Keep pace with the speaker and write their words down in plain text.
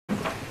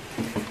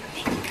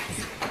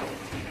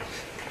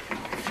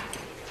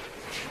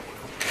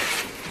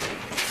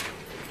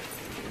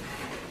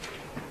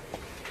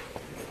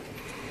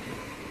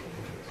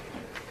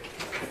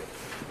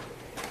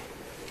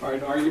All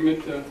right,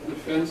 argument,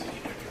 defense.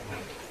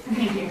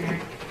 Thank you,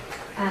 Mayor.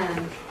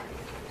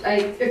 I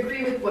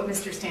agree with what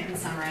Mr. Stanton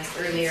summarized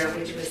earlier,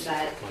 which was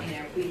that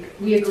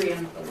we agree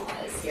on what the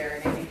law is here,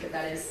 and I think that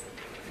that is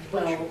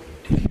well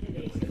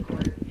conveyed to the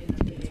court in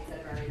the pleadings that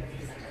have already been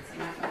presented. So I'm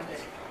not going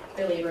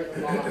to belabor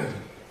the law.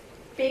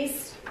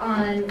 Based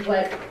on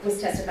what was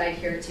testified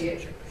here in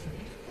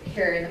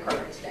the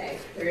courtroom today,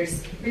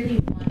 there's really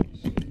one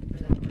issue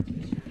for the court to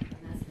determine, and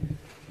that's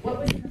what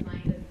was in the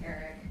mind of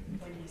Erich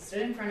when he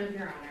stood in front of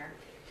Your Honor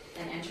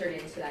and entered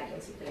into that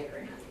guilty plea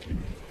agreement.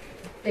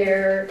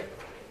 There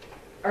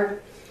are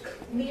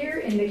clear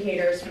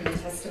indicators from the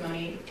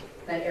testimony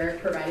that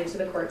Erich provided to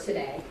the court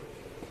today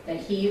that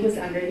he was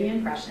under the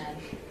impression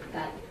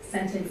that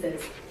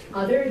sentences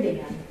other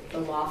than the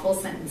lawful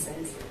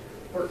sentences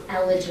were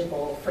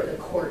eligible for the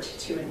court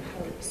to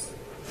impose.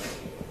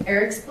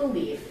 Erich's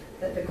belief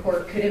that the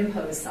court could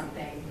impose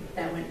something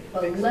that went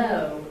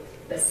below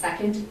the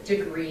second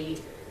degree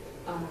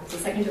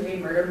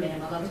murder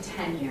minimum of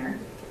 10 years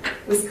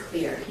was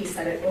clear. He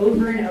said it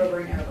over and over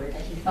and over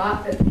that he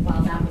thought that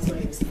while that was what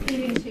he was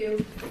pleading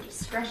to, the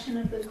discretion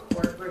of the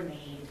court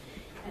remained,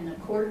 and the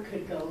court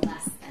could go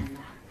less than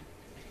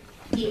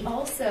that. He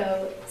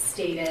also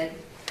stated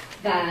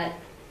that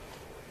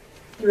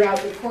throughout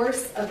the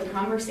course of the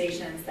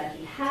conversations that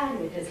he had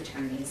with his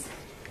attorneys,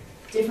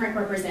 different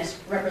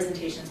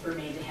representations were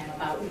made to him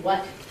about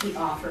what the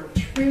offer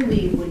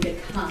truly would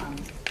become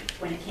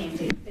when it came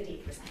to the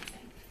date for sentencing.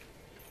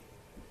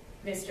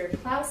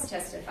 Mr. Klaus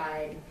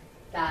testified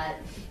that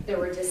there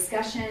were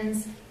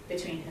discussions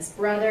between his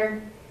brother,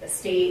 the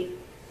state,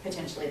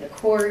 potentially the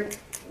court,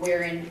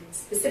 wherein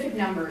specific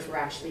numbers were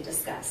actually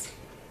discussed,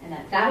 and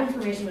that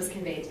information was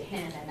conveyed to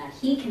him and that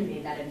he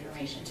conveyed that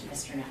information to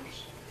Mr.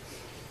 Nowsch.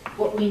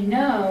 What we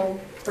know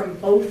from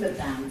both of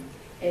them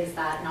is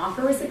that an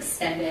offer was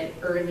extended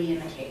early in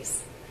the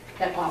case.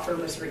 That offer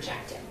was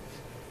rejected.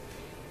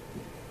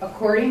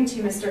 According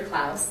to Mr.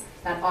 Klaus,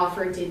 that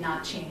offer did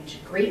not change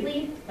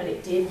greatly, but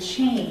it did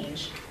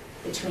change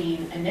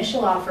between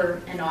initial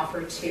offer and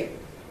offer 2.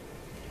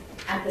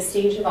 At the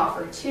stage of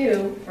offer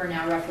 2, we're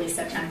now roughly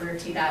September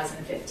of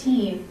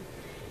 2015,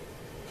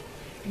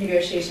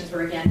 negotiations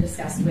were again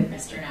discussed with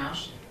Mr.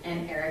 Nowsch,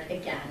 and Erich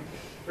again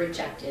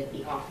rejected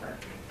the offer.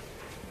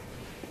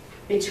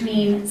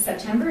 Between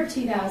September of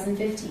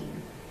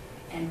 2015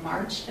 and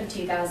March of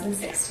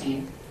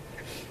 2016,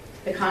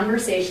 the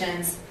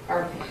conversations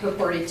are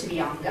purported to be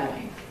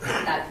ongoing.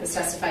 That was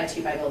testified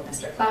to by both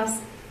Mr.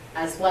 Klaus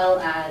as well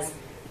as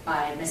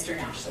by Mr.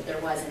 Nowsch, that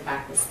there was in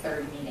fact this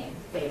third meeting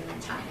later in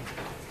time.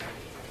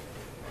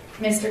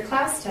 Mr.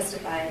 Klaus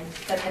testified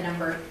that the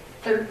number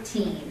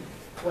 13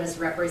 was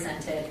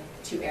represented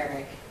to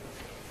Erich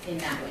in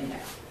that window,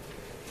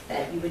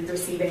 that you would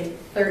receive a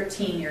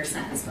 13-year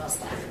sentence most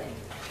likely.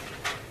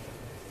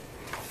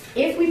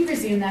 If we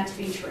presume that to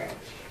be true,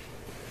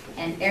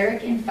 and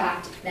Erich in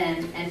fact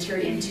then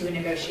entered into a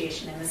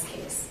negotiation in this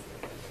case,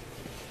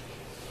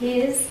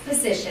 his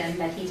position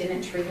that he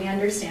didn't truly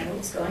understand what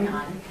was going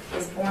on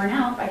is borne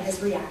out by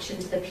his reaction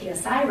to the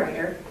PSI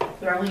writer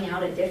throwing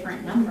out a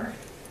different number,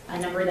 a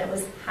number that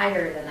was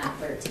higher than that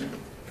 13.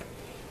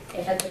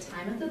 If at the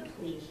time of the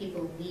plea he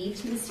believed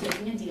he was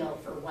taking a deal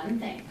for one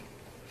thing,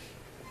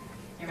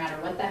 no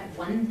matter what that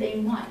one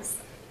thing was,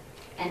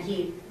 and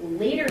he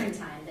later in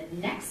time, the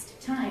next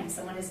time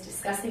someone is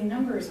discussing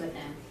numbers with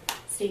him,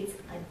 states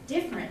a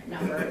different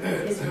number,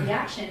 his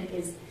reaction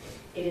is,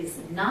 it is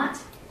not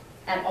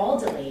at all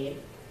delayed,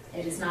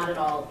 it is not at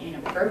all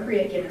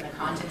inappropriate given the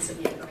contents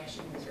of the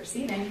information he was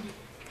receiving.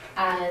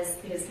 As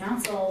his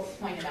counsel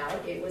pointed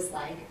out, it was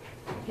like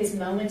his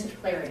moment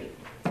of clarity,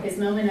 his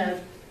moment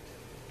of,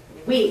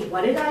 wait,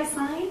 what did I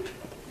sign?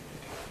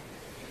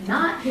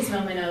 Not his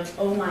moment of,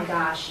 oh my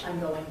gosh, I'm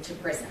going to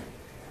prison.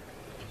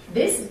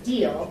 This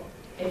deal,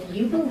 if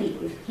you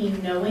believe he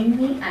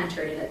knowingly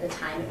entered it at the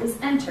time it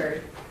was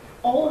entered,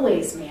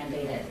 always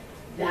mandated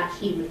that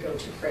he would go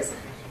to prison.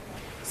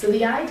 So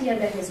the idea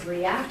that his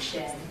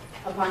reaction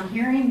upon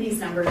hearing these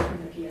numbers from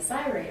the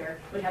PSI writer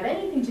would have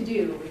anything to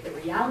do with the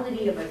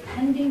reality of a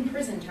pending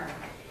prison term,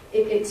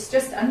 it's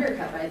just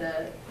undercut by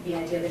the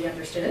idea that he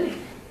understood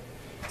anything.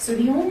 So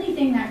the only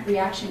thing that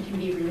reaction can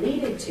be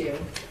related to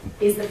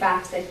is the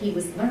fact that he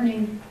was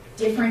learning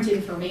different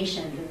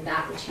information than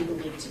that which he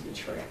believed to be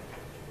true.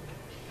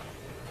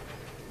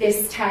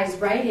 This ties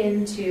right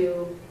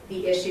into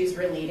the issues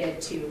related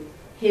to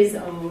his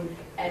own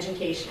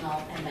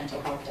educational and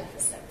mental health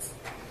deficits.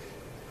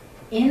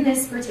 In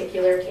this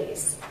particular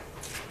case,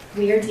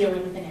 we are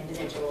dealing with an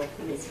individual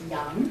who is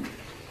young,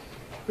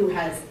 who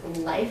has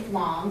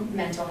lifelong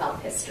mental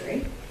health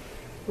history,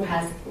 who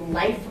has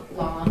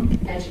lifelong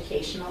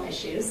educational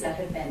issues that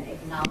have been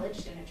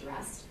acknowledged and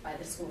addressed by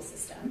the school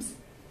systems,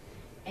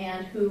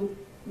 and who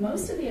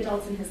most of the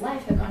adults in his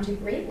life have gone to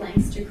great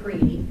lengths to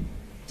create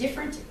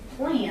different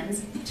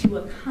plans to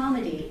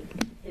accommodate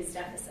his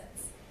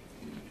deficits.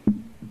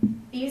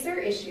 These are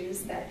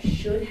issues that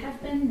should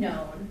have been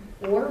known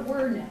or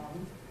were known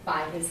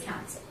by his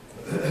counsel.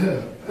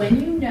 When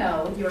you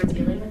know you're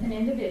dealing with an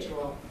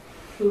individual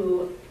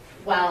who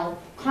while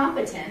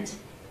competent,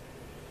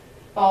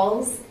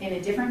 falls in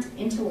a different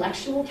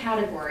intellectual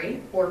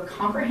category or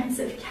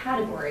comprehensive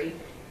category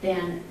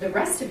than the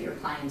rest of your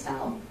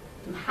clientele,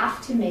 you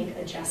have to make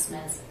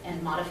adjustments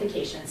and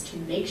modifications to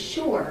make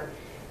sure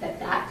that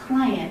that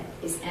client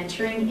is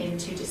entering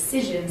into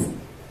decisions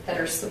that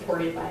are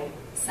supported by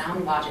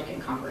sound logic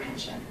and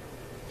comprehension.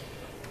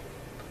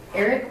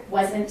 Erich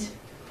wasn't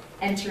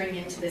entering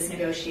into this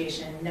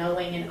negotiation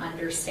knowing and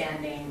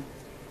understanding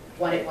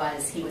what it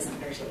was he was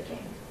undertaking.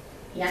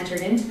 He entered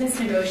into this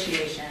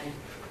negotiation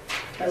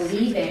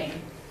believing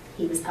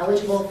he was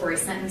eligible for a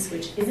sentence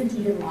which isn't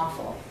even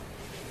lawful.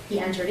 He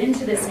entered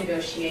into this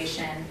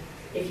negotiation,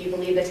 if you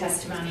believe the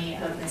testimony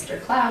of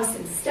Mr. Klaus,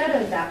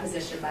 instead of that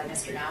position by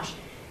Mr. Nowsch,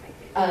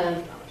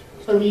 of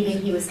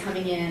believing he was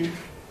coming in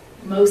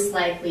most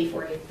likely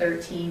for a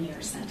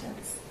 13-year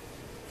sentence.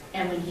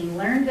 And when he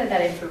learned that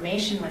that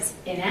information was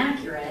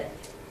inaccurate,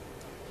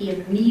 he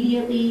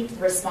immediately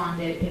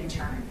responded in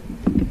turn.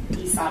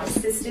 He sought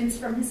assistance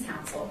from his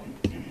counsel.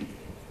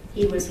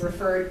 He was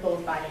referred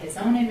both by his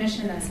own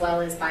admission as well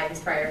as by his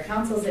prior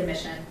counsel's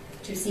admission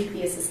to seek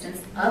the assistance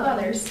of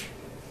others,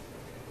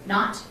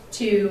 not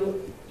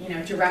to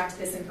direct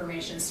this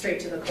information straight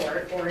to the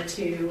court or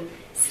to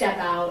step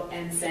out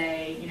and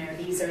say,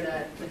 these are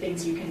the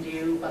things you can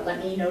do, but let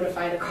me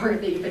notify the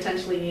court that you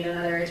potentially need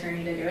another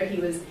attorney to do it.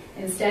 He was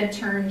instead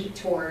turned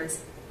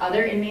towards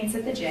other inmates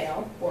at the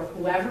jail or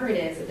whoever it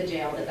is at the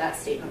jail that that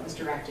statement was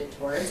directed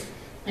towards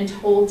and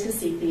told to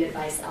seek the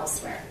advice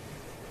elsewhere.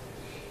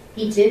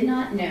 He did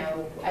not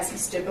know, as he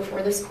stood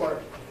before this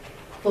court,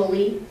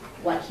 fully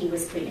what he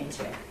was pleading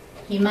to.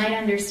 He might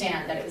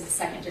understand that it was a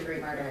second-degree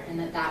murder and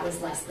that that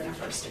was less than a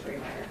first-degree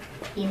murder.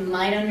 He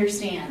might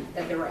understand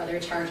that there were other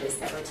charges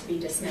that were to be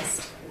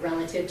dismissed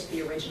relative to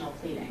the original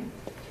pleading.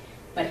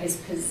 But his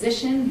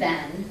position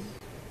then,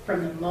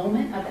 from the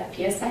moment of that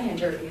PSI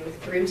interview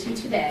through to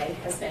today,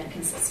 has been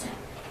consistent.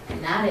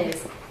 And that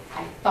is,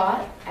 I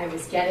thought I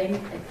was getting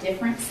a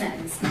different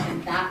sentence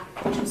than that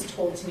which was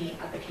told to me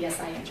at the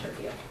PSI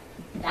interview.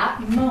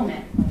 That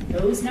moment, when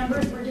those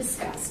numbers were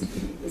discussed,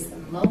 is the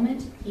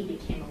moment he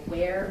became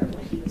aware of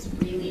what he was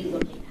really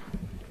looking at.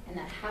 And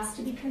that has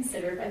to be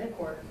considered by the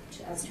court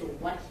as to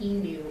what he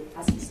knew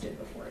as he stood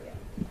before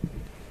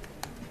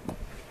you.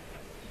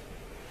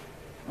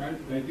 All right,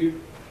 thank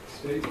you.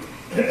 State.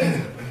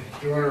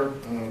 Your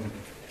Honor,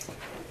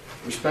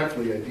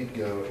 respectfully, I think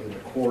in the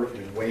court,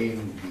 in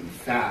weighing the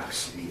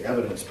facts, the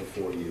evidence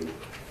before you,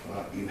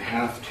 you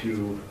have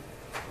to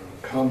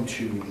come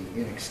to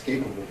the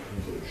inescapable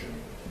conclusion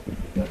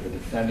that the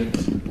defendant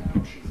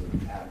Nowsch is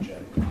an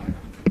abject liar.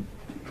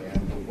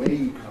 And the way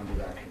you come to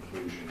that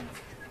conclusion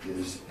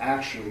is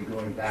actually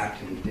going back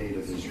to the date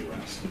of his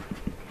arrest.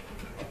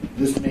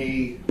 This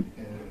may,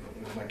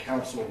 my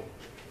counsel,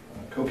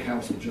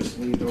 co-counsel just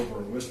leaned over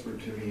and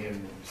whispered to me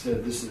and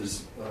said this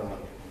is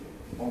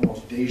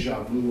almost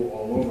deja vu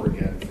all over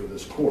again for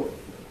this court.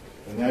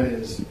 And that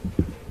is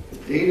the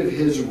date of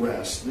his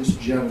arrest, this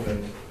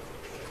gentleman,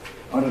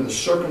 under the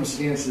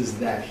circumstances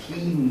that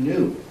he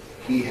knew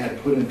he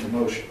had put into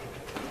motion,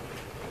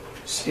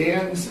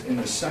 stands in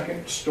a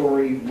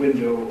second-story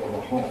window of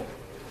a home,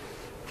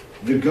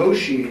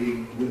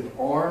 negotiating with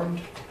armed,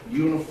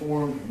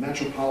 uniformed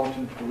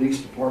Metropolitan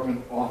Police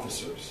Department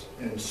officers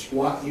and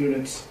SWAT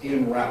units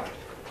en route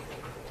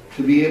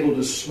to be able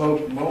to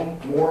smoke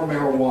more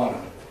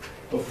marijuana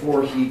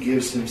before he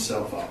gives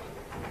himself up.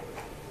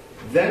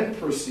 Then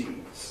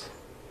proceeds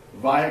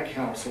via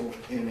counsel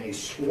in a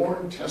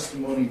sworn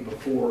testimony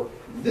before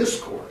this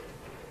court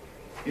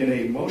in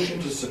a motion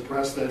to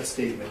suppress that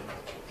statement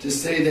to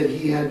say that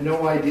he had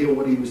no idea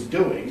what he was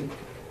doing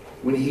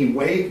when he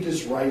waived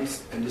his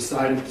rights and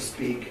decided to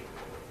speak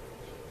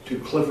to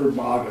Clifford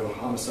Mogg of a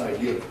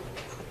homicide unit.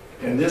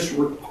 And this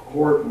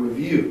court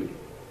reviewed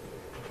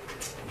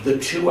the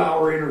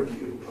 2-hour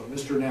interview of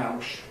Mr.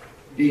 Nowsch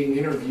being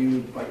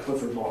interviewed by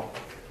Clifford Mogg.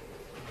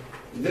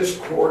 This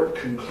court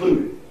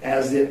concluded,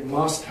 as it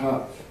must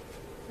have,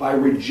 by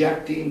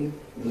rejecting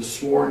the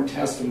sworn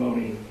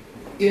testimony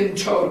in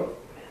total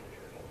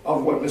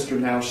of what Mr.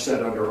 Nowsch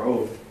said under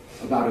oath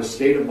about his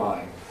state of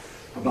mind,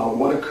 about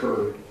what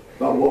occurred,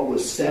 about what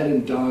was said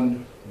and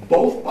done,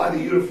 both by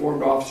the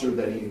uniformed officer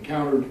that he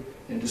encountered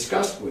and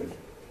discussed with,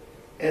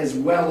 as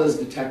well as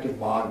Detective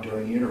Mogg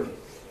during the interview.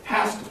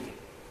 Has to be,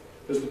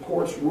 because the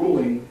court's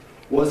ruling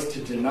was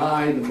to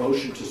deny the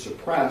motion to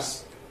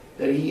suppress,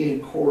 that he,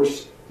 of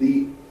course,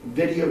 the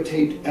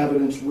videotaped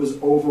evidence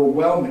was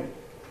overwhelming,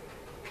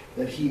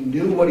 that he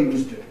knew what he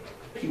was doing.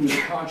 He was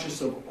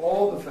conscious of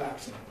all the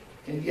facts,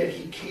 and yet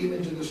he came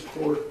into this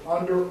court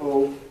under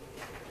oath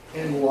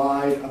and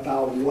lied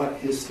about what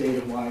his state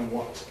of mind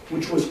was,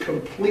 which was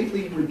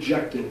completely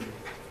rejected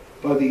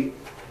by the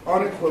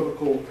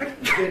unequivocal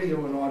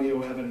video and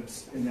audio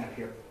evidence in that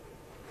hearing.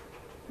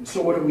 And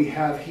so what do we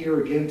have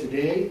here again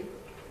today?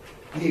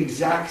 The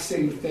exact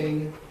same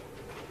thing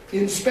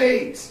in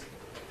spades.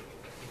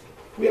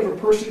 We have a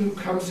person who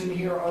comes in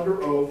here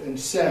under oath and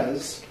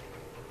says,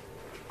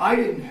 I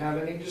didn't have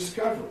any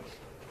discovery.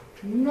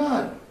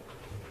 None.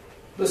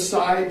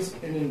 besides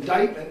an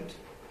indictment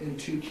in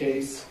 2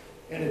 cases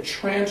and a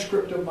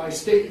transcript of my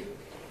statement.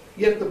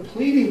 Yet the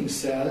pleading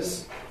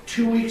says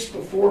 2 weeks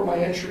before my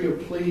entry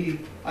of plea,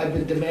 I've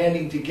been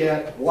demanding to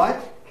get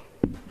what?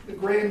 The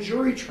grand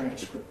jury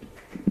transcript.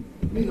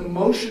 I mean, the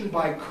motion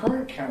by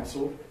current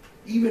counsel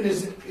even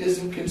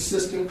isn't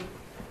consistent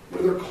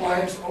with her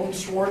client's own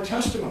sworn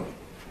testimony.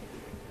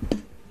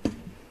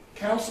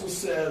 Counsel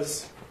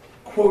says,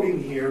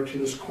 quoting here to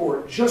this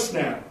court just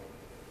now,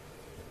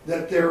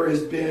 that there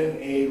has been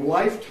a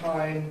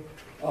lifetime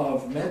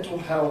of mental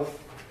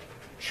health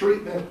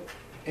treatment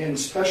and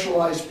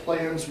specialized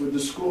plans with the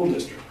school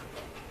district.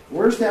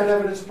 Where's that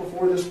evidence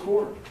before this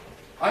court?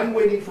 I'm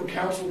waiting for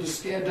counsel to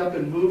stand up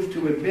and move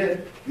to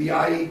admit the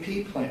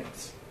IEP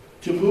plans,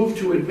 to move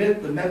to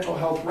admit the mental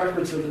health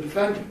records of the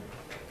defendant.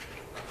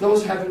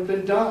 Those haven't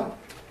been done.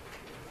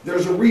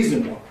 There's a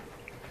reason why.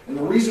 And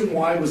the reason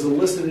why was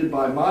elicited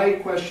by my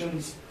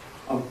questions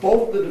of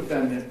both the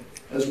defendant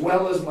as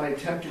well as my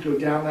attempt to go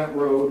down that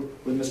road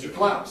with Mr.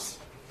 Klaus.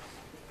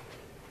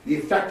 The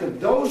effect of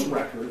those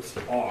records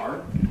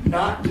are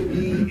not to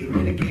be a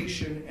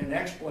mitigation and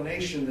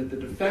explanation that the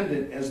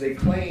defendant, as they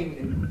claim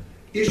in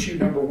issue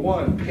number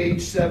 1,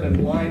 page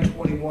 7, line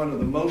 21 of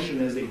the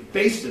motion, as a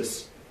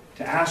basis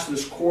to ask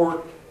this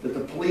court that the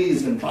plea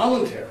is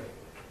involuntary.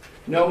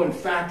 No, in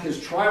fact, his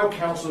trial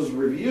counsel has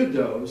reviewed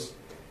those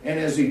and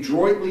has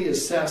adroitly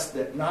assessed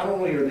that not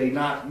only are they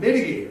not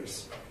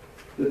mitigators,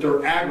 that they're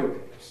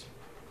aggravators,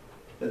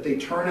 that they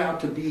turn out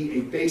to be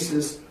a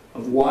basis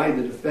of why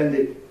the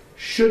defendant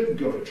shouldn't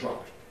go to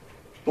trial,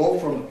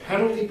 both from a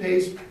penalty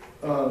phase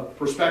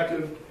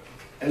perspective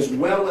as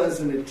well as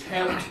an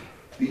attempt,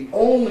 the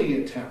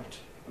only attempt,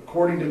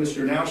 according to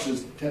Mr.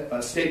 Nowsch's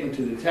statement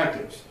to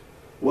detectives,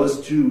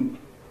 was to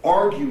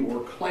argue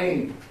or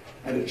claim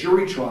at a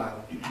jury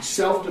trial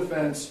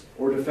self-defense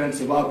or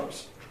defense of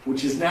others,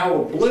 which is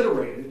now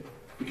obliterated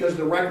because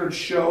the records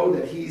show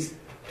that he's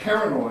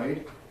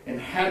paranoid and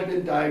had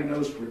been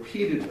diagnosed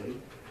repeatedly,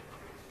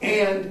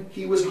 and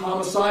he was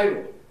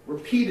homicidal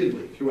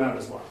repeatedly throughout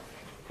his life.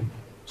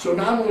 So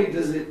not only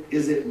is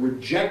it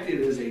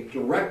rejected as a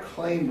direct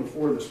claim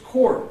before this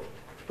court,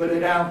 but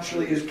it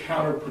actually is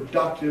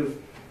counterproductive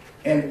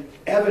and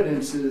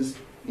evidences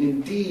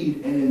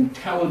indeed an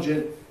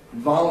intelligent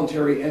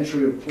voluntary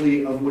entry of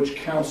plea of which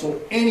counsel,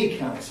 any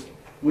counsel,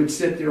 would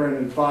sit there and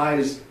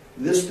advise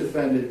this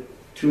defendant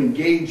to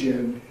engage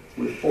in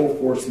with full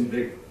force and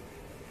vigor.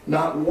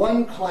 Not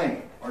one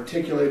claim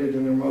articulated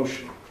in their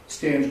motion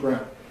stands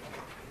ground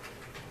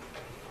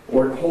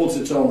or holds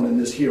its own in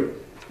this hearing.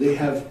 They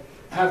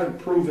haven't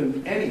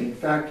proven any. In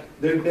fact,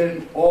 they've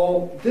been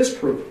all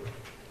disproven.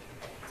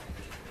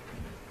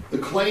 The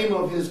claim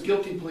of his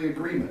guilty plea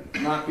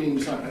agreement not being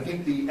signed. I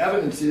think the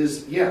evidence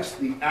is, yes,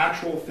 the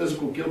actual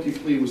physical guilty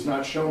plea was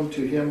not shown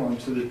to him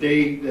until the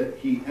day that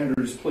he entered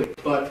his plea.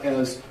 But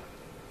as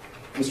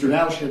Mr.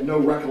 Nowsch had no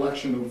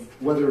recollection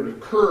of whether it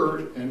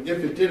occurred, and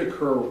if it did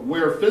occur,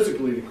 where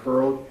physically it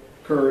occurred,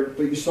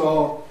 but you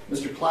saw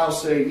Mr.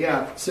 Klaus say,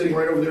 yeah, sitting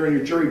right over there in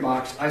your jury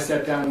box, I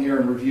sat down here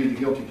and reviewed the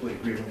guilty plea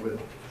agreement with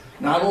him.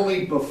 Not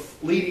only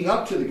leading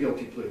up to the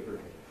guilty plea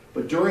agreement,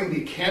 but during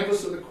the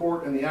canvass of the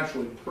court and the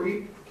actual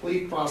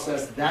pre-plea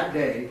process that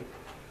day.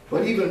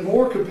 But even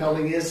more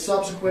compelling is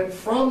subsequent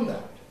from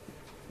that.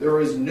 There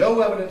is no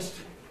evidence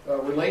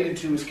related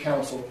to his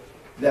counsel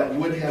that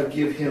would have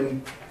given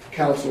him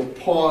counsel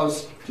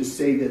pause to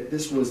say that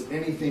this was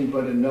anything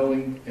but a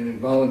knowing and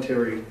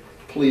involuntary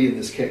plea in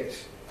this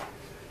case.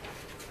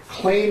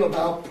 Claim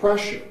about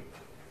pressure.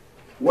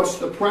 What's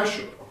the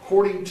pressure?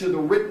 According to the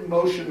written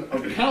motion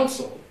of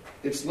counsel,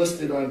 it's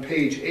listed on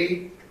page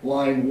 8,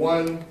 line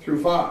 1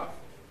 through 5.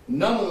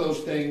 None of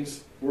those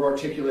things were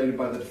articulated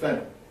by the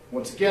defendant.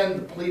 Once again,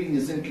 the pleading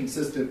is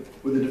inconsistent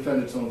with the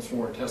defendant's own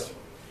sworn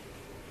testimony.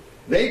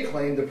 They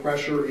claim the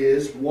pressure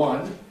is,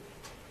 1,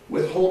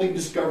 withholding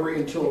discovery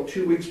until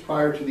 2 weeks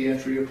prior to the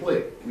entry of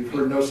plea. We've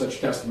heard no such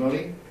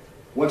testimony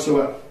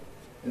whatsoever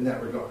in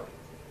that regard.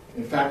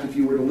 In fact, if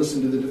you were to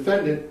listen to the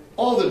defendant,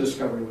 all the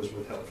discovery was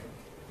withheld from him.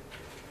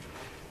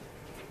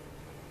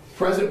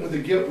 Present with the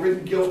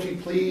written guilty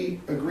plea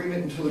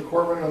agreement until the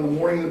court went on the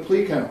morning of the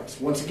plea conference.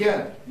 Once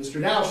again,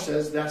 Mr. Nowsch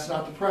says that's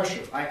not the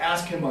pressure. I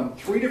asked him on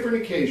 3 different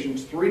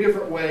occasions, 3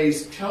 different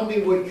ways, tell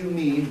me what you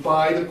mean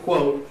by the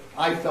quote,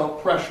 I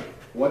felt pressure.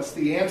 What's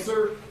the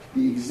answer?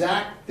 The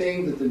exact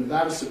thing that the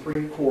Nevada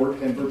Supreme Court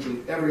and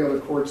virtually every other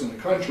courts in the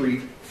country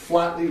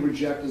flatly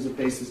reject as a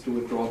basis to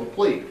withdraw the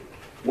plea.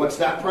 What's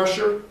that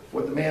pressure?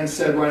 What the man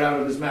said right out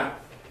of his mouth.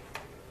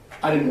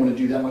 I didn't want to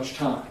do that much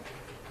time.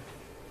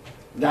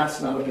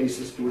 That's not a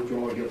basis to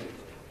withdraw a guilty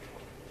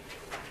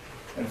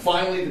plea. And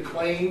finally, the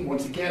claim,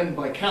 once again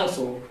by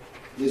counsel,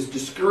 is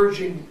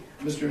discouraging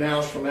Mr.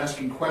 Nowsch from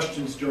asking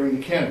questions during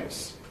the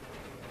canvass.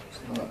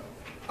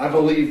 I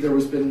believe there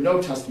has been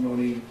no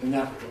testimony in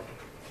that regard.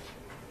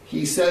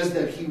 He says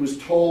that he was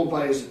told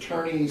by his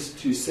attorneys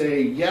to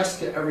say yes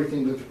to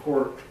everything that the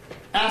court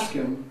asked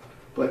him,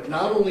 but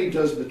not only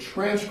does the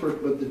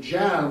transcript, but the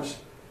jabs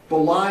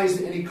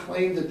belies any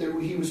claim that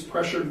he was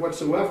pressured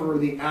whatsoever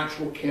in the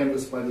actual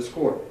canvass by this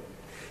court.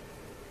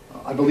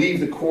 I believe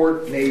the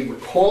court may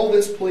recall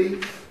this plea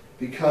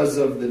because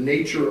of the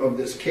nature of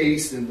this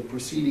case and the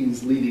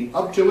proceedings leading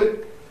up to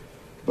it,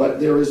 but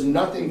there is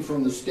nothing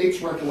from the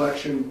state's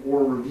recollection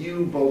or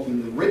review, both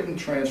in the written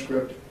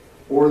transcript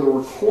or the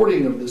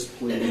recording of this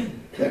plea,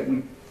 that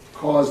would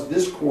cause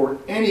this court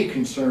any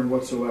concern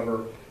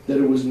whatsoever that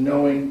it was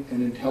knowing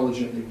and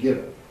intelligently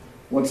given.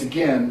 Once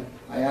again,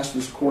 I ask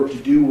this court to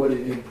do what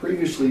it had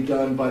previously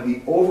done by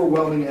the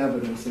overwhelming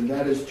evidence, and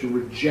that is to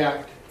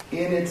reject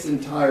in its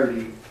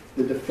entirety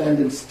the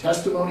defendant's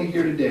testimony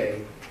here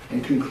today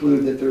and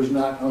conclude that there's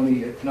not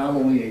only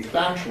a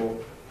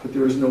factual, but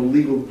there is no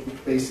legal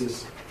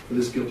basis for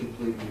this guilty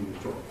plea being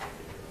withdrawn.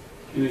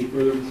 Any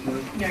further, Ms.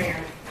 Murray? No, Your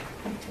Honor.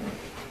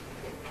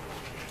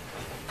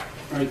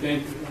 All right,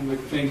 thank you. I'd like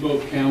to thank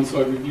both counsel.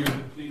 I reviewed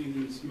the pleading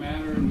in this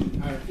matter and the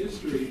entire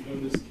history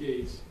of this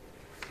case.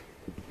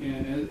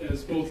 And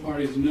as both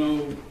parties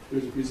know,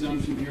 there's a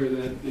presumption here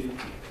that the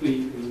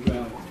plea is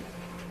valid.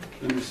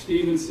 Under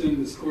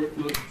Stevenson, this court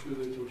looks to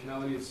the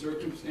totality of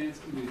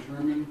circumstances to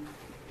determine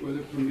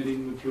whether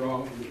permitting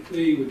withdrawal of the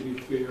plea would be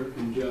fair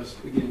and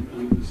just, again,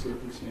 under the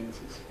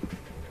circumstances.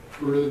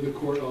 Further, the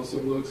court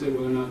also looks at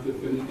whether or not the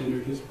defendant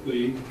entered his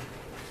plea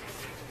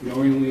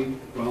knowingly,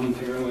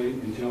 voluntarily,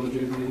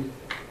 intelligently.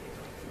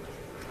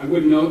 I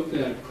would note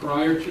that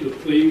prior to the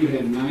plea, we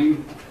had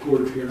 9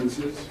 court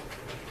appearances.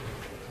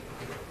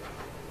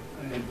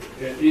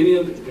 At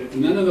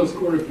none of those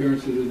court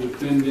appearances, the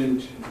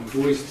defendant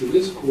voiced to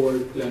this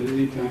court that at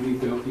any time he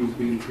felt he was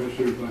being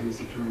pressured by his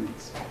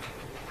attorneys,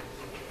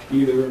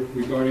 either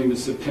regarding the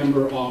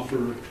September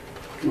offer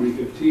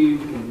 2015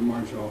 or the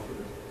March offer.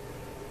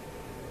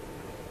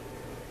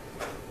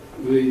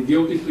 The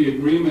guilty plea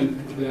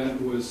agreement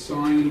that was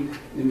signed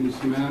in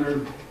this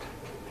matter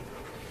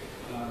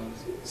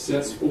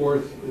sets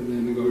forth the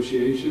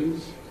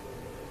negotiations,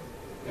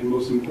 and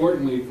most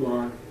importantly for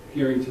our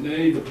hearing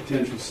today, the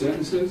potential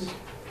sentences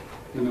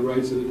and the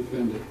rights of the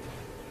defendant.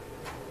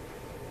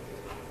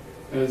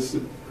 As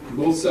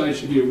both sides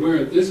should be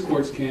aware, this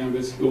court's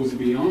canvas goes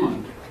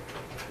beyond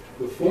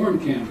the forum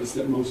canvas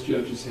that most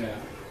judges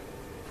have.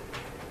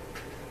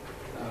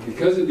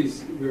 Because of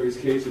these various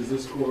cases,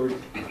 this court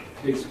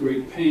takes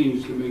great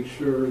pains to make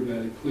sure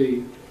that a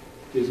plea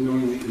is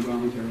knowingly and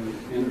voluntarily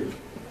entered.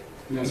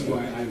 And that's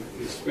why I've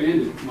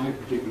expanded my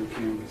particular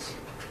canvas.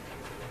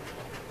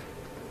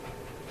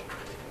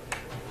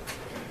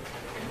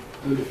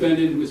 The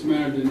defendant in this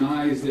matter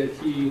denies that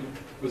he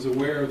was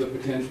aware of the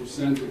potential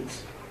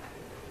sentence.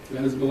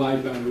 That is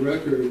belied by the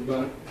record,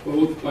 but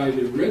both by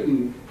the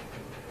written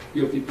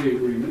guilty plea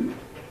agreement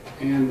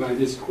and by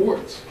this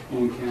court's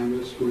own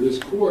canvas, where this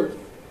court,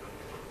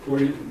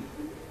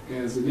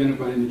 as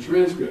identified in the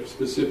transcript,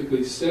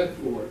 specifically set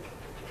forth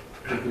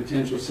the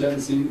potential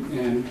sentencing,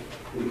 and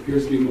what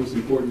appears to be most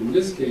important in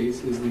this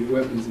case is the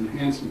weapons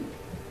enhancement.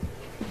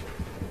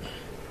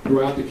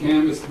 Throughout the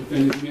canvas, the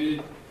defendant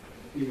admitted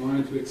he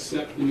wanted to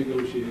accept the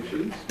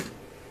negotiations.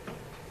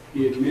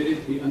 He admitted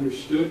he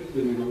understood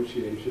the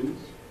negotiations.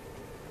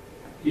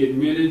 He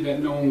admitted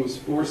that no one was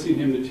forcing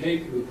him to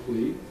take the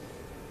plea.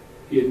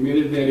 He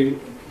admitted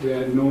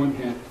that no one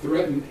had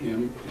threatened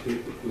him to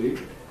take the plea.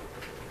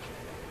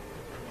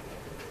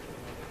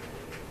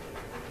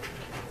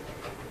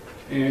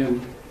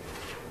 And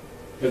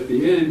at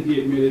the end, he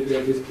admitted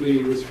that his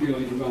plea was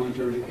freely and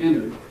voluntarily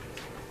entered.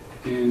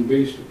 And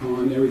based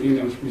upon everything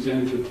that was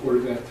presented to the court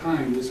at that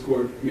time, this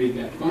court made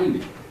that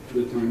finding at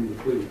the time of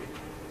the plea.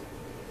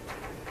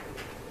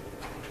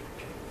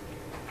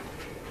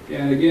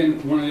 And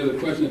again, one of the other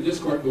questions that this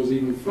court goes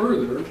even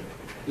further.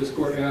 This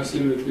court asked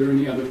him if there are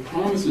any other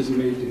promises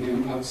made to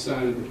him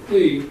outside of the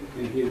plea,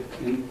 and he had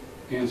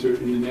answered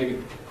in the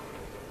negative.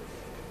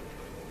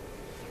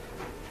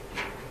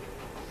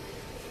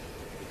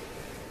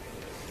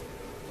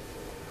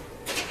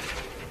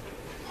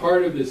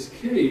 Part of this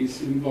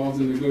case involves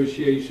the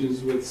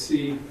negotiations with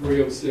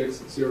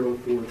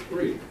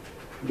C-306-043, I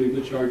believe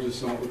the charge of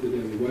assault with a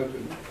deadly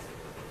weapon.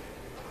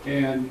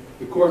 And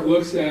the court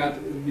looks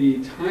at the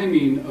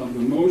timing of the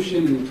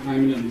motion and the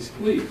timing of these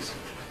pleas.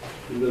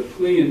 The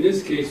plea in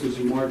this case was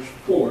March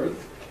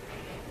 4th.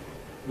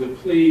 The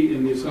plea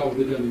in the assault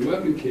with a deadly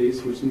weapon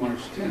case was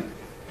March 10th.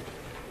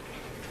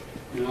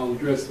 And I'll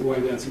address why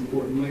that's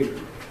important later.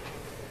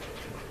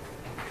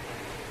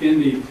 In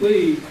the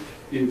plea,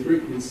 in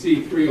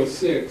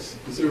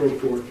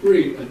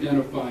C-306-043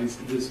 identifies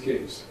this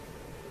case.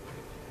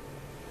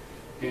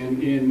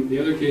 And in the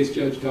other case,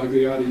 Judge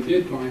Tagliati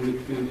did find the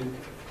defendant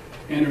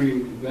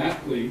entering that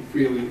plea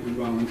freely and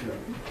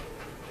voluntarily.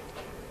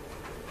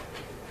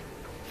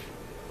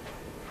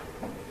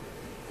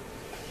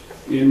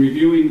 In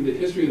reviewing the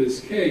history of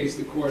this case,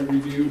 the court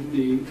reviewed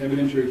the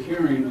evidentiary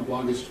hearing of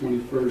August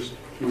 21st,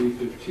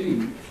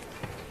 2015.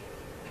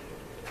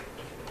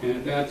 And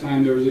at that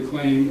time, there was a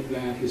claim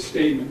that his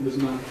statement was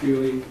not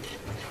freely and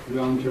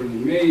voluntarily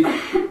made,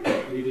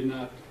 that he did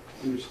not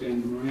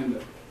understand the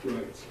Miranda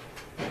rights.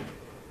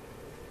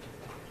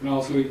 And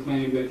also he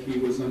claimed that he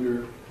was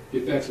under the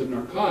effects of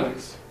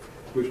narcotics,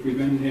 which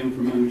prevented him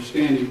from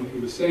understanding what he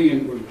was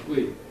saying or the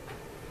plea.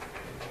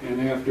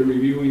 And after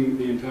reviewing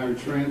the entire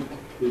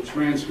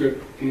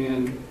transcript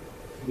and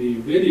the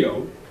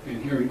video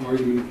and hearing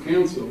argument of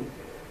counsel,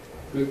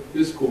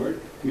 this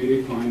court made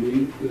a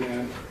finding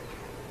that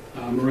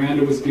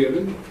Miranda was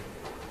given,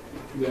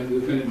 that the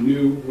defendant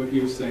knew what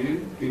he was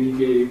saying, and he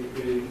gave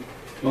a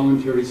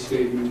voluntary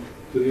statement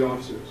to the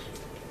officers.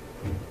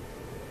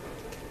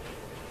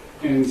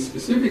 And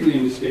specifically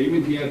in the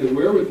statement, he had the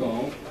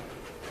wherewithal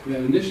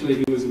that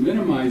initially he was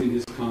minimizing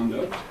his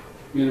conduct,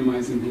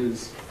 minimizing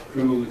his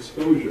criminal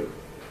exposure.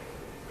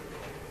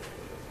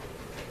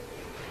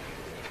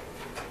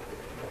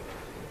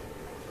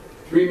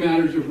 Three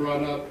matters are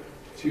brought up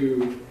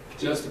to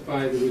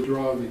justify the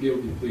withdrawal of the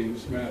guilty plea in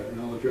this matter, and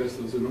I'll address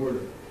those in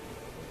order.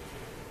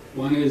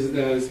 One is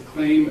that it's a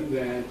claim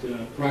that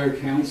prior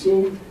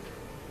counsel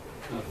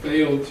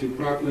failed to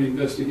properly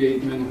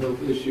investigate mental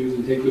health issues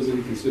and take those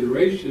into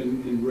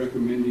consideration in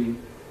recommending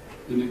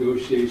the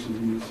negotiations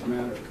in this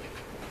matter.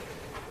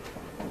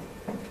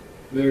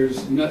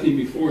 There's nothing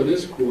before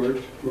this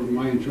court, or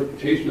my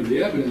interpretation of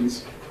the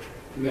evidence,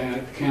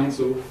 that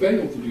counsel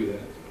failed to do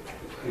that.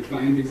 I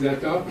find the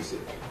exact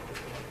opposite.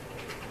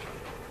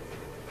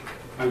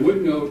 I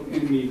would note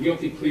in the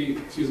guilty plea,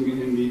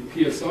 in the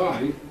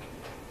PSI,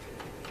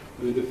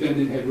 the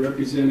defendant had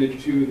represented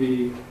to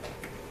the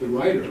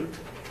writer,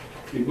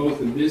 in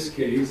both in this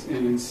case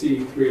and in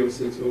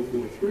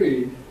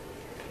C-306043,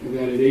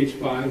 that at age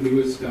 5 he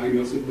was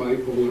diagnosed with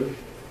bipolar,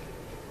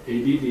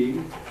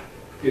 ADD.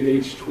 At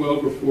age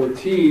 12 or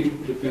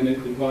 14, the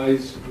defendant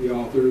advised the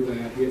author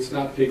that he had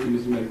stopped taking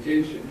his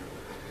medication.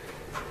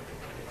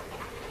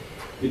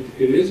 It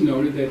is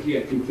noted that he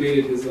had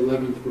completed his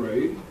 11th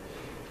grade.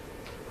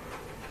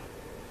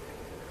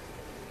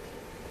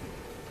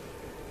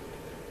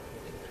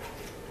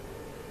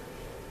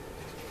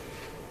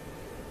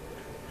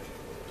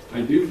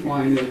 I do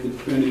find that the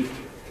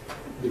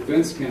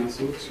defense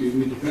counsel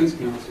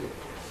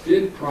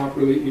did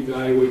properly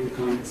evaluate the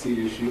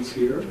competency issues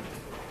here,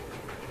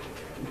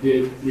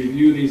 did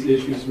review these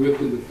issues with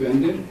the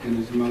defendant and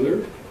his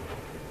mother,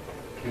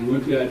 and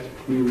looked at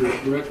numerous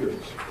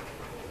records.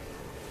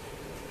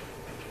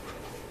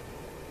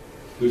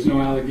 There's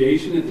no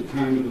allegation at the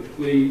time of the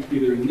plea,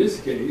 either in this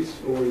case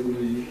or in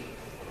the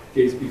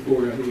case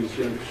before, I think it was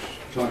Judge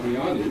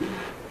Tagliati,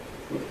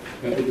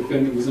 that the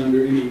defendant was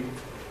under any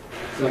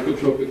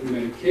psychotropic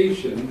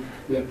medication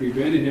that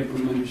prevented him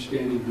from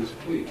understanding his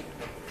plea.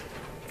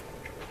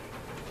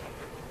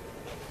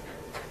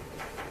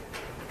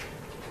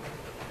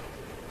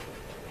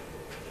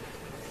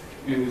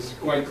 And it's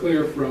quite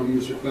clear from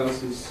Mr.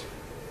 Klaus's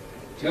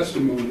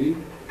testimony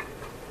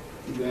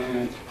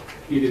that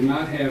he did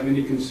not have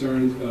any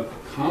concerns of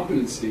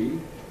competency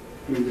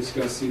when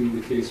discussing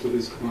the case with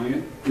his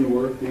client,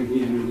 nor when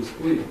he entered his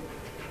plea.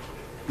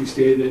 He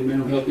stated that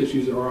mental health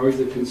issues are always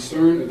a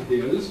concern of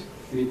his,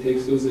 and he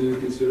takes those into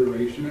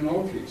consideration in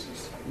all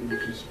cases,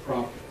 which is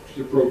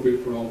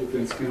appropriate for all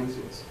defense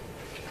counsels.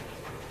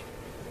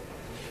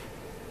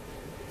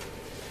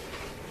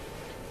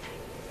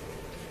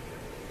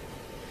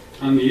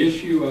 On the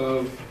issue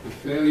of the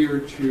failure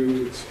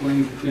to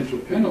explain potential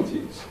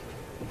penalties,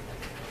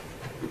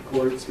 the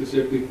court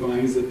specifically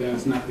finds that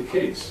that's not the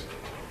case.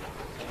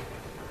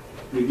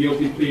 The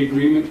guilty plea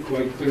agreement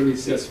quite clearly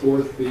sets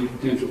forth the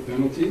potential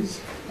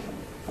penalties.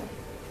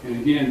 And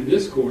again,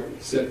 this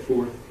court set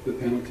forth the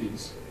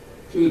penalties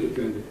to the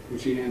defendant,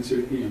 which he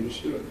answered he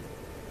understood.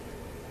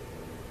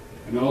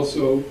 And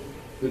also,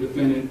 the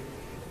defendant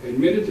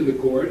admitted to the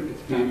court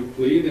at the time of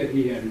plea that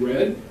he had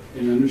read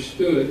and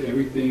understood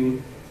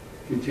everything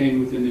contained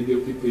within the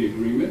guilty plea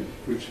agreement,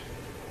 which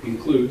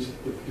includes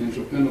the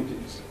potential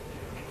penalties.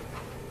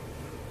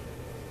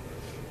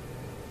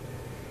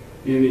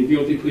 In the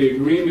guilty plea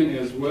agreement,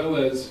 as well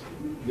as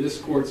this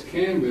court's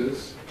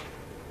canvas,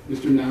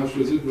 Mr. Nowsch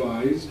was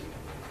advised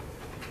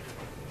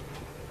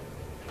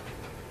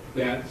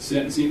that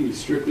sentencing would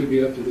strictly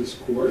be up to this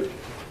court.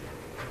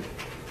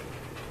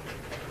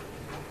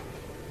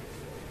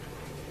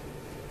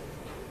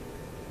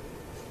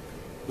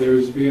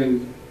 There's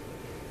been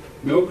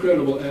no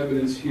credible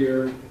evidence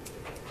here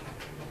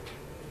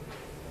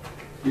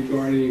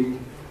regarding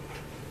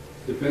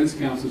defense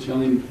counsel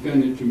telling the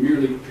defendant to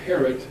merely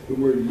parrot the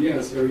word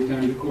yes every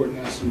time the court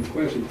asks him a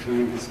question at the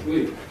time of his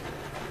plea.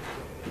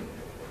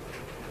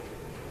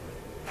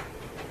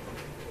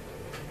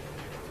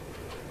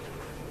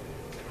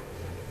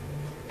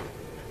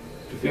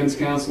 Defense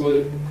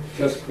counsel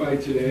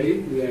testified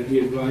today that he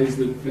advised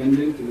the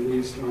defendant, at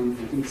least on,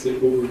 I think, say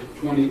over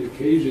 20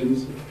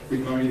 occasions,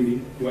 regarding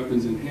the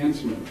weapons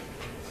enhancement,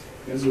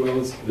 as well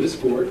as this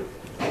court,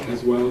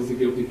 as well as the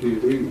guilty plea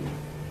agreement.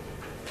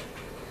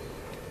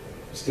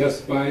 It was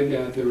testified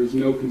that there was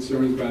no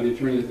concerns by the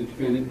attorney that the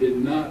defendant did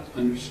not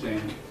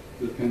understand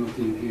the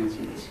penalty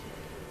enhancements.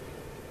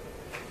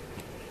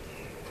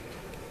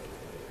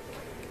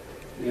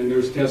 And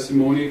there's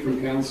testimony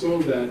from counsel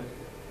that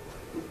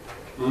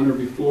on or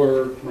before,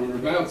 or on or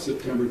about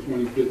September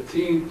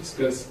 2015,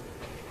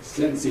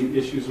 sentencing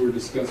issues were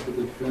discussed with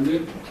the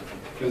defendant,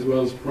 as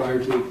well as prior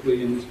to the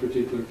plea in this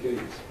particular case.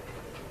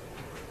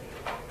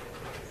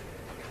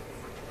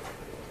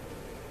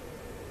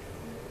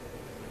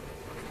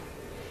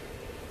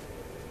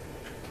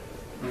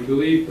 I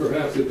believe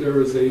perhaps that there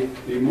was a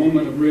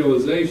moment of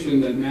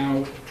realization that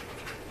now,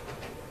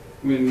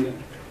 when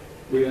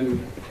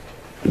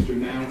Mr.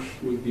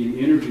 Nowsch was being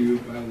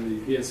interviewed by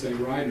the PSA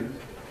writer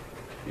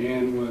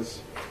and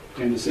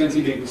the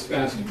sentencing date was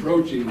fast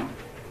approaching,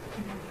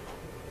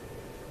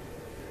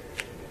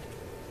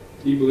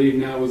 he believed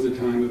now was the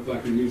time, if I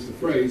can use the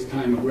phrase,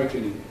 time of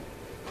reckoning.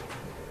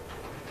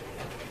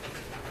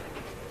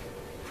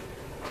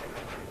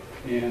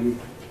 And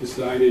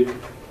decided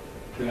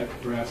that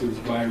perhaps it was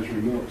buyer's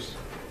remorse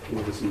for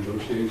this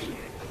negotiation.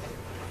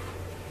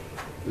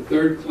 The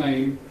third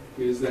claim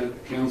is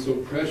that counsel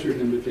pressured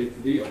him to take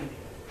the deal.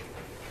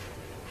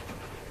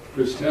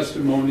 There's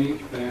testimony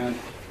that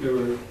there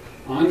were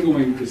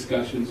ongoing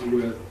discussions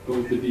with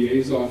both the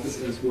DA's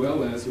office as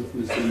well as with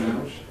Mr.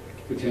 Nowsch,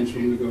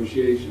 potential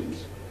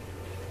negotiations.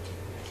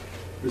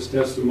 There's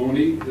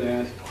testimony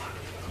that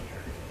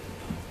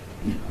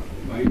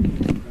by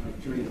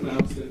Attorney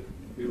Klaus that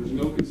there was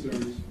no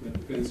concerns that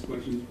defense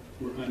questions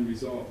were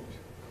unresolved.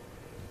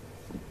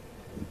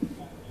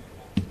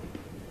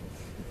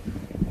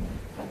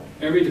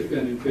 Every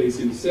defendant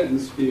facing a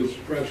sentence feels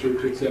pressure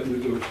to accept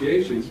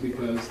negotiations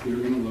because they're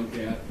going to look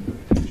at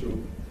potential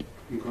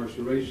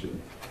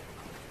incarceration.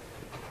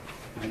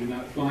 I did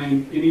not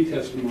find any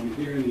testimony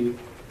here, any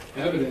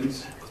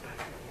evidence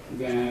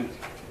that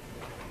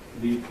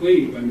the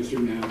plea by Mr.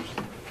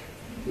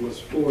 Nowsch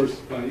was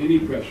forced by any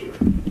pressure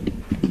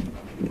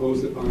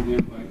imposed upon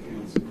him by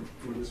counsel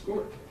or this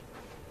court.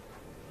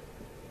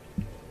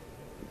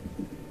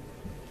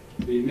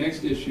 The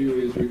next issue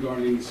is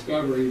regarding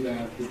discovery,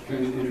 that the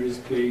defendant entered his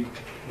plea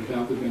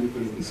without the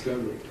benefit of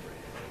discovery.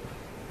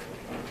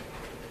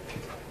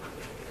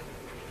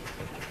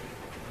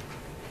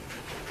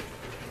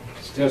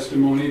 It's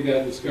testimony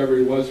that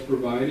discovery was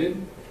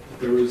provided.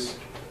 There was,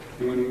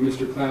 and when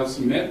Mr. Klaus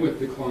met with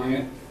the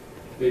client,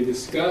 they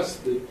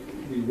discussed the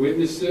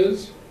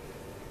witnesses,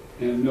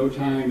 and at no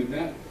time at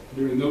that,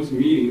 during those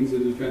meetings, the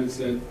defendant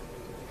said,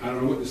 "I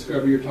don't know what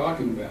discovery you're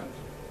talking about,"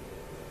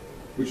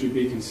 which would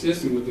be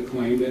consistent with the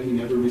claim that he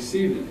never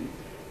received any.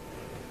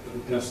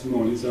 But the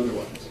testimony is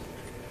otherwise.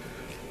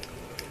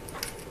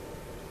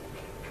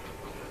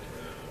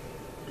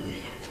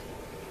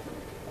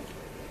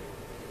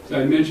 As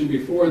I mentioned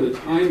before, the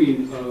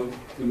timing of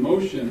the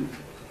motion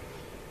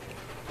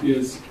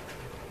is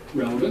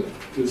relevant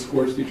to this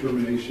court's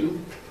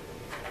determination.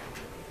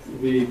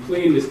 The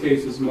plea in this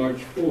case is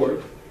March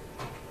 4th,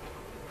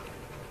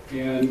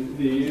 and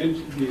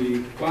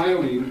the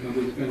filing of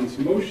the defendant's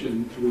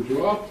motion to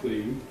withdraw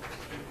plea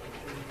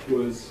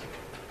was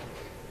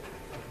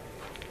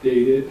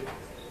dated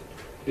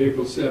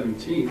April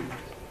 17th,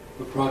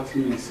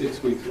 approximately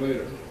 6 weeks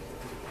later.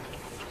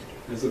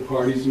 As the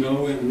parties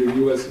know, under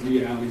U.S.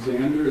 v.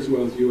 Alexander as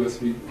well as U.S.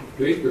 v.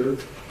 Baker,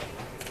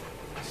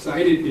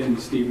 cited in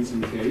the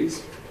Stevenson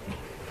case,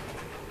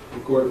 the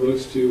court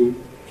looks to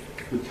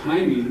the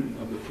timing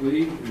of the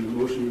plea and the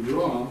motion to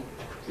withdraw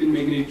to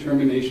make any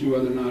determination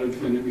whether or not a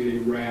defendant made a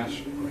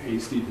rash or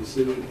hasty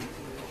decision.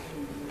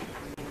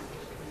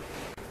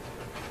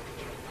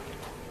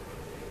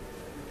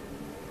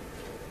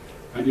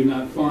 I do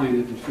not find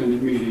that the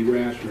defendant made a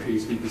rash or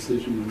hasty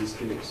decision in this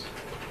case.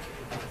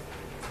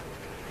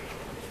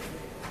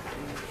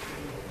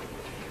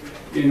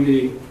 In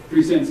the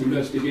pre-sentence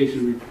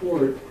investigation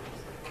report,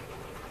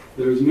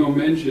 there is no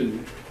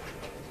mention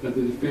that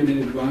the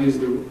defendant advised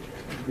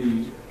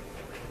the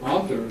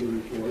author of the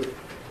report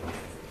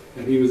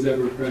that he was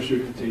ever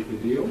pressured to take the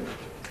deal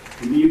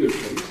in either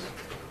case,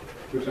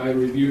 which I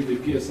reviewed the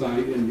PSI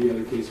in the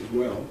other case as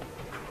well.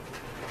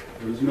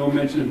 There was no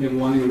mention of him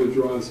wanting to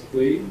withdraw his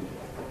plea,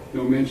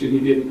 no mention he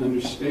didn't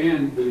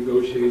understand the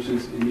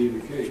negotiations in either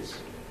case.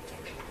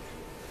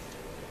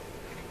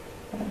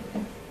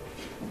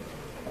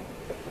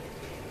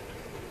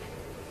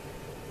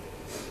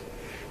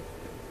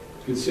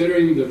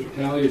 Considering the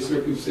totality of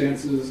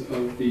circumstances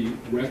of the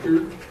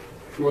record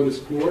for this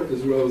court,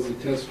 as well as the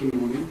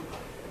testimony,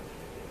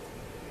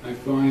 I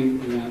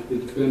find that the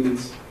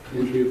defendant's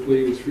entry of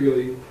plea was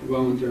freely,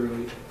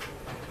 voluntarily,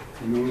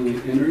 and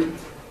knowingly entered.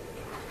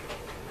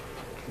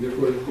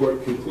 Therefore, the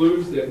court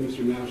concludes that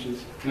Mr. Nowsch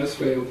has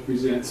failed to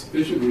present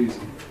sufficient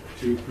reason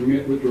to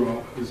permit withdrawal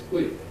of his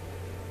plea.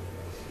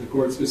 The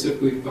court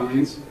specifically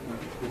finds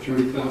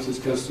Attorney Klaus's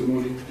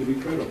testimony to be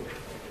credible.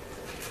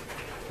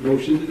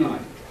 Motion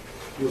denied.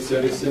 We'll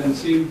set his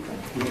sentencing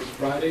next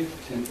Friday,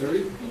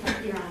 10:30.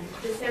 Your Honor,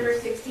 December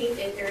 16th,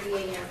 8:30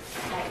 a.m.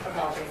 I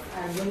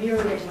apologize. When we were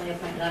originally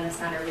appointed on this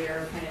matter, we were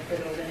appointed for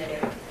the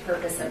limited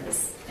purpose of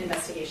this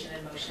investigation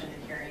and motion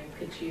and hearing.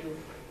 Could you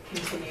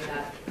continue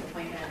that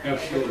appointment and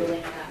Absolutely.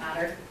 ruling on that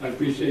matter? I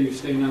appreciate you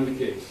staying on the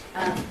case.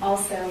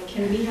 Also,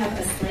 can we have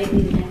a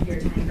slightly lengthier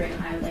time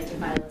frame? I would like to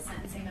file a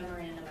sentencing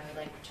memorandum. I would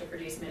like to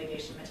produce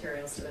mitigation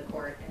materials to the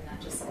court, and that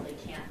just simply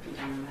can't be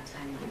done on that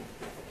timeline.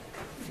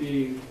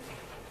 The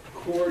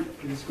court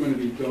is going to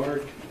be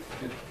dark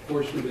at a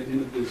portion of the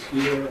end of this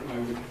year. I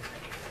would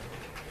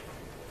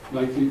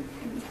like to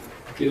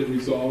get it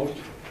resolved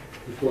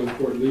before the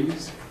court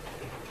leaves.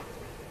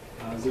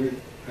 I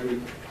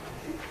would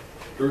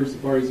urge the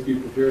parties to be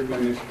prepared by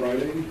next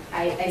Friday.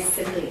 I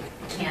simply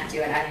can't do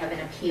it. I have an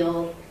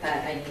appeal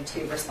that I need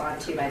to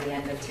respond to by the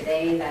end of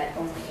today that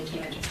only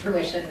came into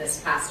fruition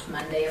this past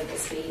Monday of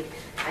this week.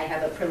 I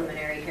have a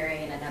preliminary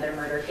hearing in another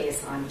murder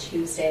case on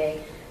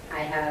Tuesday. I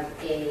have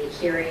a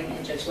hearing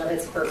in Judge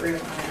Levitt's courtroom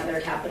on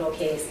another capital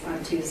case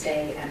on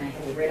Tuesday, and I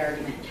have a writ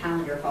argument and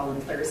calendar call on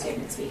Thursday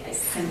next week. I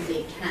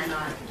simply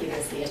cannot give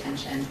this the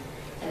attention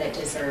that it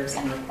deserves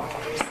and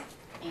requires,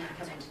 and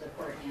come into the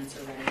court and answer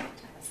right at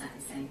the time of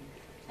sentencing.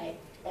 I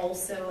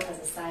also, as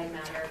a side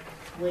matter,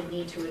 would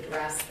need to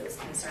address those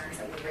concerns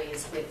that were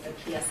raised with the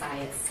PSI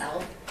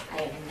itself.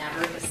 I have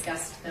never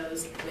discussed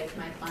those with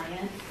my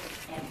client,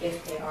 and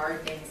if they are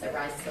things that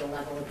rise to the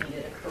level of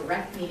needed a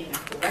corrected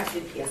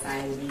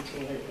PSI, I would need to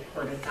alert the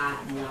court of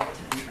that and allow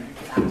time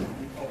for that to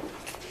unfold.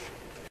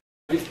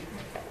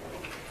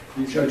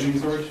 Judge,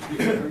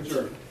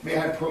 may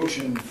I approach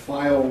and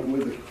file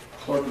with the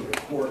clerk of the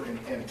court in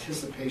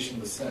anticipation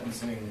of the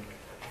sentencing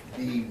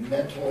the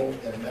mental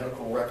and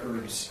medical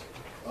records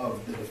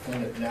of the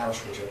defendant Nowsch,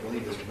 which I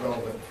believe is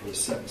relevant for the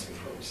sentencing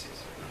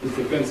purposes? Does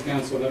the defense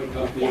counsel have a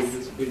copy of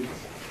this, please?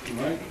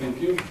 All right,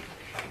 thank you.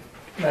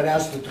 And I'd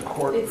ask that the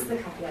court... It's the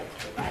copy I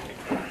provided.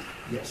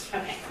 Yes.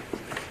 Okay.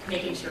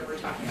 Making sure we're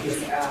talking about Just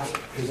the same. ask,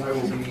 because I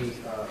will be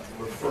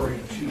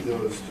referring to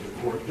those to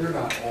the court. They're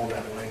not all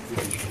that lengthy.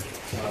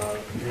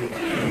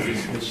 Maybe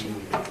dismiss you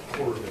a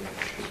quarter of an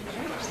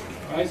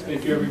hour. All right,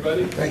 thank you,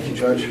 everybody. Thank you,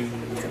 Judge.